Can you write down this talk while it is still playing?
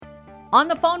On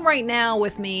the phone right now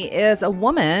with me is a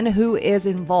woman who is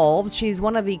involved. She's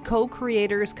one of the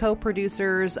co-creators,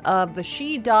 co-producers of the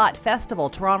She Dot Festival,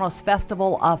 Toronto's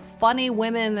Festival of Funny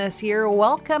Women this year.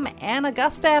 Welcome, Anna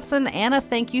Gustafson. Anna,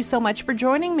 thank you so much for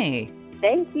joining me.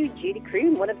 Thank you, Judy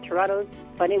Croon, one of Toronto's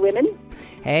funny women.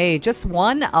 Hey, just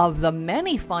one of the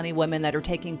many funny women that are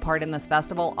taking part in this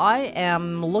festival. I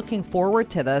am looking forward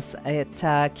to this. It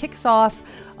kicks off.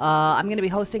 I'm going to be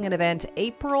hosting an event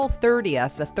April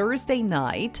 30th, the Thursday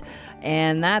night,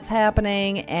 and that's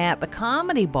happening at the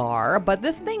Comedy Bar. But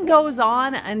this thing goes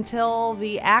on until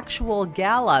the actual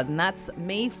gala, and that's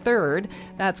May 3rd.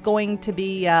 That's going to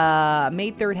be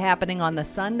May 3rd happening on the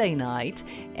Sunday night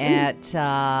at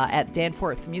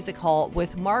Danforth Music Hall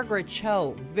with Margaret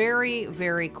Cho. Very,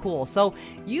 very cool. So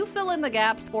you fill in the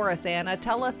gaps for us, Anna.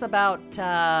 Tell us about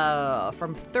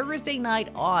from Thursday night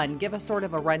on. Give us sort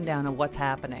of a rundown of what's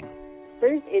happening.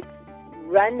 It's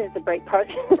run is the right part.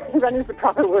 Run is the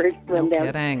proper word. Rundown.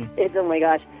 No kidding. It's, oh my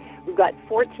gosh, we've got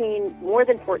more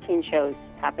than 14 shows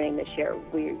happening this year.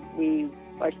 We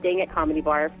are staying at Comedy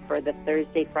Bar for the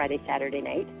Thursday, Friday, Saturday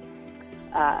night.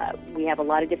 We have a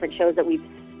lot of different shows that we've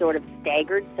sort of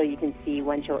staggered, so you can see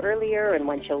one show earlier and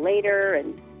one show later.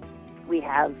 And we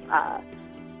have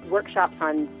workshops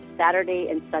on Saturday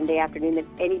and Sunday afternoon that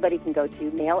anybody can go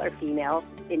to, male or female,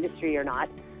 industry or not.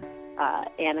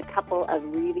 And a couple of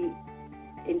really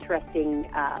interesting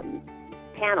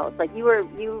panels. Like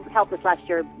you helped us last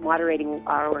year moderating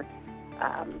our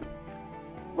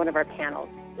one of our panels.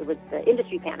 It was the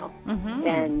industry panel,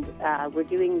 and we're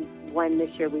doing one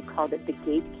this year. We've called it the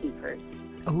Gatekeepers.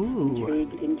 Ooh,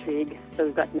 intrigue. So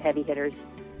we've got some heavy hitters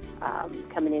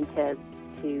coming in to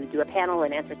do a panel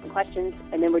and answer some questions.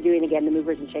 And then we're doing, again, the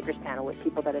Movers and Shakers panel with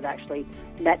people that have actually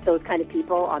met those kind of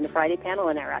people on the Friday panel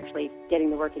and are actually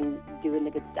getting the work and doing the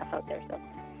good stuff out there. So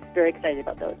very excited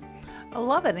about those. I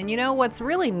love it. And you know what's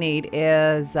really neat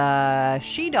is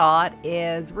She Dot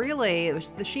is really the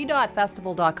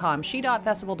SheDotFestival.com.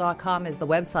 SheDotFestival.com is the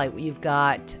website. You've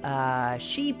got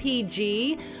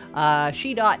ShePG,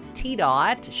 She Dot T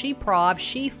Dot, She Prov,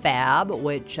 She Fab,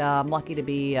 which I'm lucky to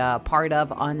be part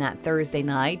of on that Thursday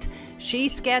night. She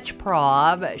Sketch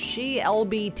Prov, She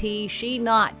LBT, She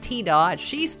Not T Dot,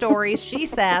 She Stories, She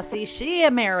Sassy, She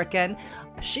American.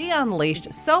 She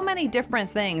Unleashed, so many different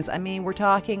things. I mean, we're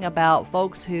talking about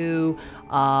folks who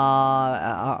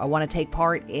want to take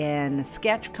part in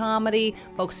sketch comedy,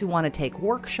 folks who want to take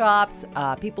workshops,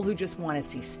 people who just want to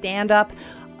see stand-up.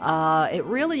 It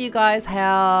really, you guys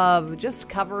have just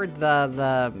covered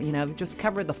the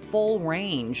full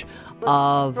range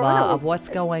of what's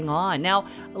going on. Now,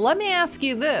 let me ask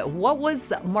you this: what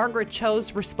was Margaret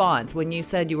Cho's response when you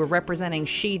said you were representing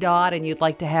She Dot and you'd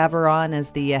like to have her on as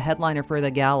the headliner for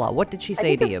the gala? What did she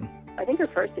say to you? I think her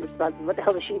first response was, "What the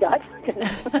hell is She Dot?"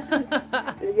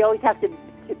 You always have to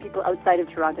people outside of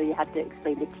Toronto. You have to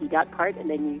explain the T Dot part, and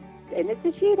it's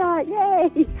a She Dot, yay!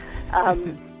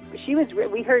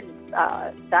 We heard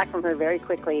back from her very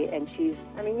quickly, and she's,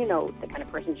 I mean, you know the kind of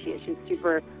person she is. She's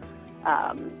super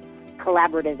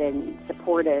collaborative and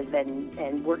supportive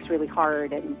and works really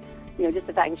hard. And, you know, just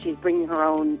the fact that she's bringing her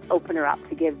own opener up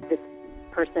to give this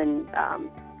person,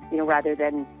 rather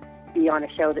than be on a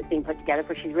show that's being put together,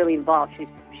 for she's really involved.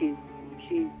 She's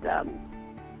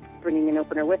bringing an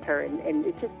opener with her, and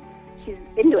it's just, she's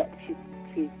into it. She's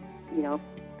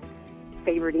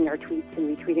favoriting our tweets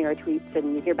and retweeting our tweets,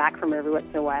 and you hear back from her every once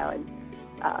in a while. And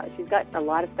she's got a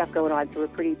lot of stuff going on, so we're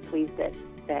pretty pleased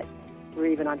that we're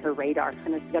even on her radar. I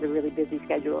know she's got a really busy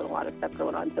schedule and a lot of stuff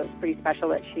going on, so it's pretty special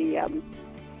that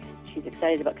she's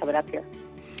excited about coming up here.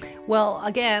 Well,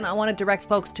 again, I want to direct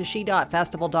folks to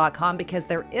SheDotFestival.com because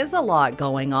there is a lot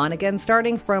going on. Again,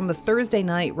 starting from the Thursday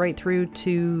night right through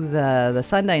to the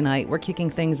Sunday night, we're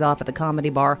kicking things off at the Comedy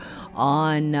Bar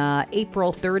on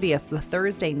April 30th, the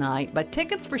Thursday night. But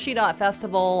tickets for She Dot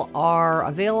Festival are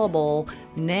available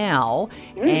now,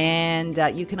 and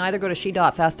you can either go to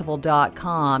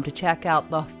SheDotFestival.com to check out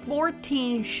the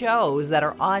 14 shows that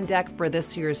are on deck for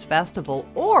this year's festival,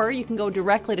 or you can go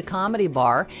directly to Comedy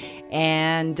Bar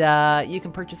and you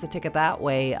can purchase a ticket that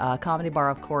way. Comedy Bar,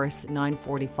 of course,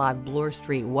 945 Bloor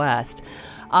Street West.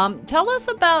 Tell us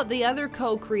about the other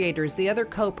co-creators, the other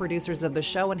co-producers of the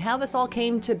show, and how this all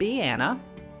came to be, Anna.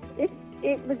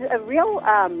 It was a real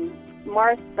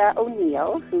Martha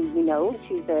O'Neill, who you know,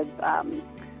 she's a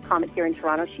comic here in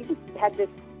Toronto. She just had this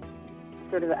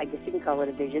sort of, I guess you can call it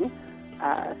a vision,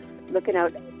 looking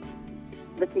out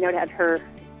at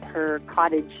her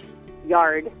cottage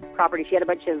yard property. She had a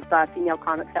bunch of female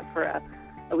comics up for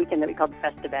a weekend that we called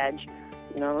Festivage.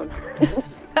 You know,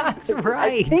 that's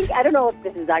right. I don't know if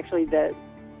this is actually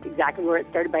exactly where it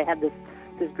started, but I had this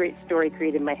this great story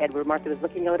created in my head where Martha was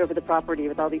looking out over the property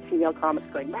with all these female comics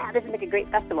going, "Man, this would make a great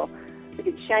festival. We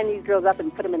could shine these girls up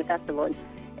and put them in a festival."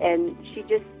 And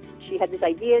she had this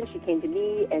idea, and she came to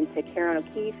me and to Karen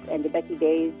O'Keefe and to Becky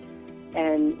Days,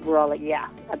 and we're all like, "Yeah,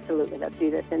 absolutely, let's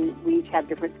do this." And we each have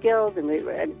different skills, and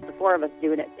the four of us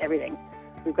doing it, everything.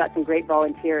 We've got some great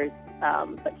volunteers,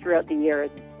 but throughout the year,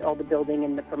 all the building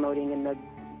and the promoting and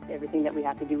everything that we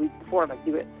have to do, the four of us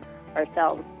do it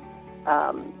ourselves.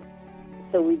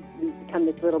 So we've become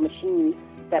this little machine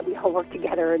that we all work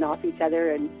together and off each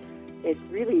other, and it's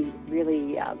really,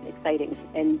 really exciting.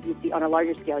 And you see, on a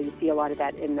larger scale, you see a lot of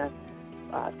that in the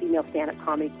female stand-up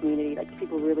comedy community. Like,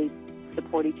 people really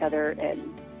support each other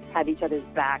and have each other's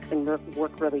backs and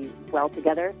work really well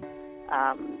together.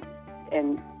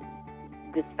 And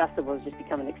this festival has just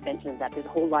become an extension of that. There's a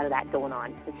whole lot of that going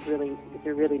on. It's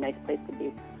a really nice place to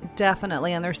be.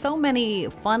 Definitely. And there's so many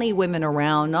funny women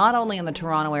around, not only in the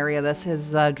Toronto area. This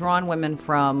has drawn women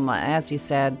from, as you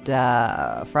said,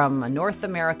 from North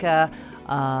America.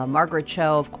 Margaret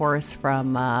Cho, of course,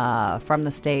 from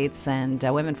the States, and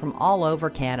women from all over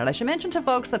Canada. I should mention to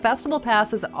folks that festival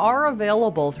passes are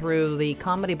available through the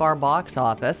Comedy Bar box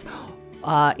office,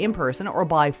 in person or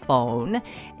by phone,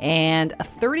 and a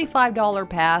 $35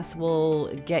 pass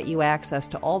will get you access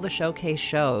to all the showcase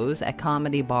shows at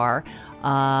Comedy Bar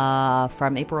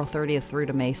from April 30th through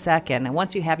to May 2nd. And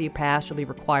once you have your pass, you'll be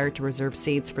required to reserve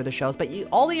seats for the shows. But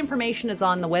all the information is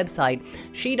on the website,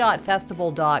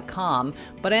 she.festival.com.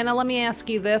 But Anna, let me ask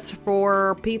you this: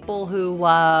 for people who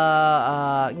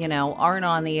aren't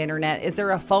on the internet, is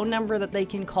there a phone number that they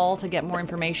can call to get more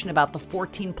information about the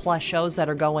 14 plus shows that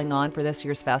are going on for this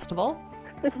year's festival?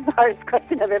 This is the hardest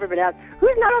question I've ever been asked.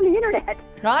 Who's not on the internet?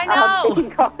 I know.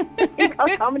 They can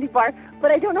call Comedy Bar,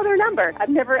 but I don't know their number. I've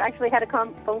never actually had a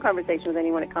phone conversation with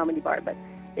anyone at Comedy Bar, but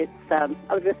it's, I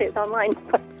was going to say it's online.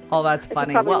 Oh, that's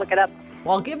funny. Probably look it up.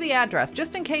 Well, I'll give the address,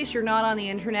 just in case you're not on the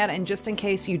internet and just in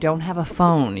case you don't have a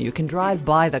phone. You can drive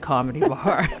by the Comedy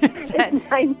Bar. It's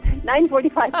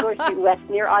 945 Bloor Street West,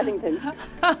 near Ossington.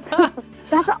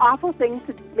 That's an awful thing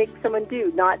to make someone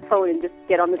do, not phone and just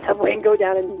get on the subway and go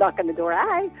down and knock on the door.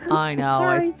 Hi. I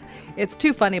know. It's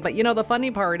too funny. But, the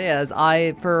funny part is,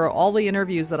 for all the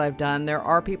interviews that I've done, there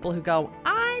are people who go,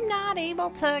 I'm not able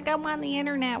to go on the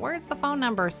internet. Where's the phone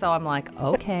number? So I'm like,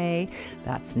 okay,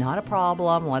 that's not a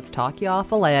problem. Let's talk you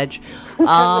off a ledge.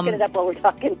 I'm looking it up while we're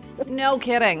talking. No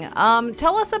kidding.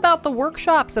 Tell us about the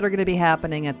workshops that are going to be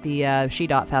happening at the She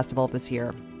Festival this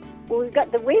year. Well, we've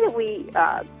got the way that we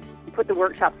put the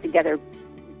workshops together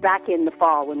back in the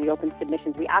fall when we opened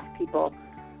submissions. We asked people,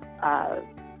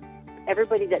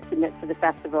 everybody that submits to the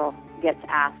festival gets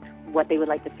asked what they would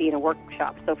like to see in a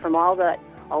workshop. So from all that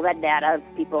data of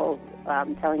people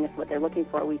telling us what they're looking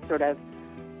for, we sort of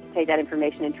take that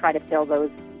information and try to fill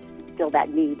that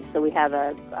need. So we have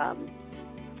a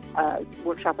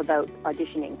workshop about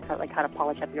auditioning, like how to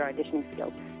polish up your auditioning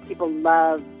skills. People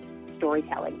love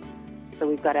storytelling. So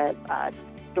we've got a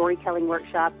storytelling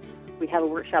workshop. We have a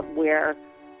workshop where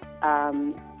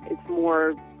it's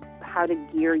more how to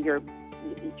gear your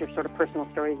sort of personal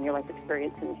stories and your life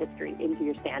experience and history into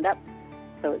your stand-up.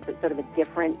 So it's sort of a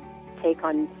different take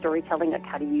on storytelling, like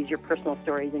how to use your personal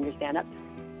stories in your stand-up,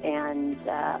 and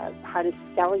how to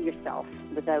sell yourself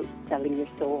without selling your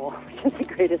soul, which is the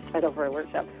greatest title for a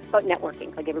workshop. About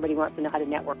networking. Like, everybody wants to know how to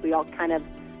network. We all kind of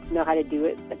know how to do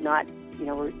it, but not,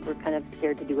 we're kind of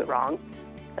scared to do it wrong.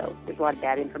 So there's a lot of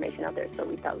bad information out there, so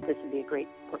we thought this would be a great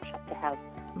workshop to have.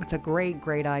 It's a great,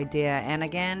 great idea. And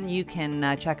again, you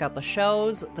can check out the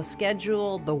shows, the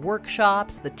schedule, the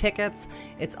workshops, the tickets.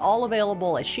 It's all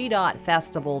available at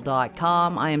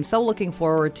she.festival.com. I am so looking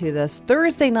forward to this.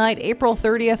 Thursday night, April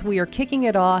 30th, we are kicking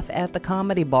it off at the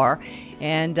Comedy Bar.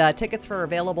 And tickets are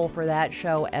available for that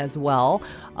show as well.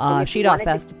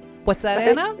 She.festival. What's that,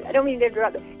 Anna? I don't mean to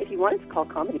interrupt. If you wanted to call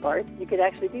Comedy Bar, you could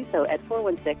actually do so at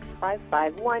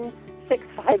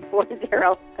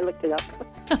 416-551-6540. I looked it up.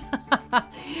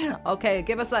 Okay,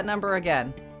 give us that number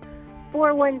again.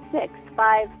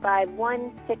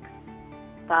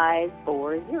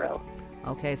 416-551-6540.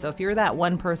 Okay, so if you're that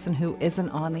one person who isn't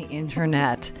on the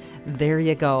internet, there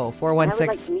you go. 416. I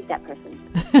would like to meet that person.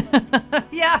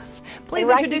 Yes, please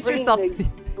introduce yourself.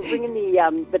 We're bringing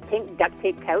the pink duct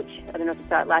tape couch. I don't know if you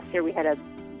saw it last year. We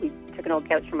took an old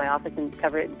couch from my office and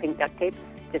covered it in pink duct tape,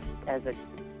 just as a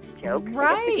joke.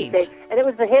 Right. And it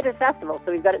was the hit of the festival,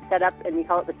 so we've got it set up, and we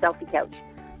call it the selfie couch.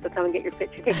 So come and get your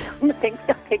picture taken on the pink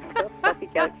duct tape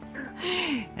selfie couch.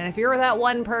 And if you're that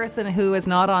one person who is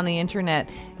not on the internet,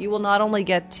 you will not only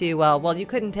get to, well, you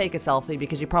couldn't take a selfie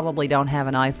because you probably don't have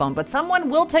an iPhone, but someone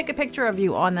will take a picture of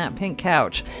you on that pink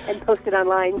couch. And post it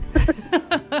online.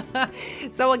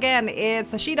 So again, it's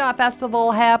the She-Dot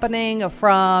Festival happening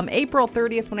from April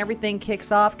 30th when everything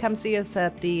kicks off. Come see us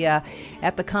at the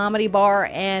Comedy Bar,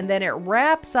 and then it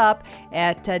wraps up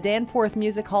at Danforth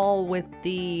Music Hall with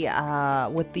the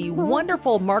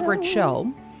wonderful Margaret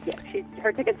Cho. Yeah,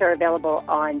 her tickets are available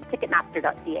on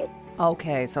Ticketmaster.ca.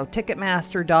 Okay, so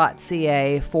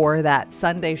Ticketmaster.ca for that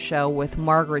Sunday show with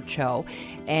Margaret Cho.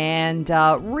 And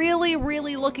really,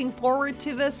 really looking forward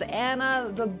to this,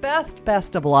 Anna. The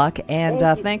best of luck. And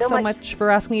thanks so much for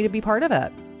asking me to be part of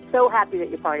it. So happy that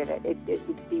you're part of it.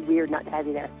 It'd be weird not to have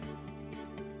you there.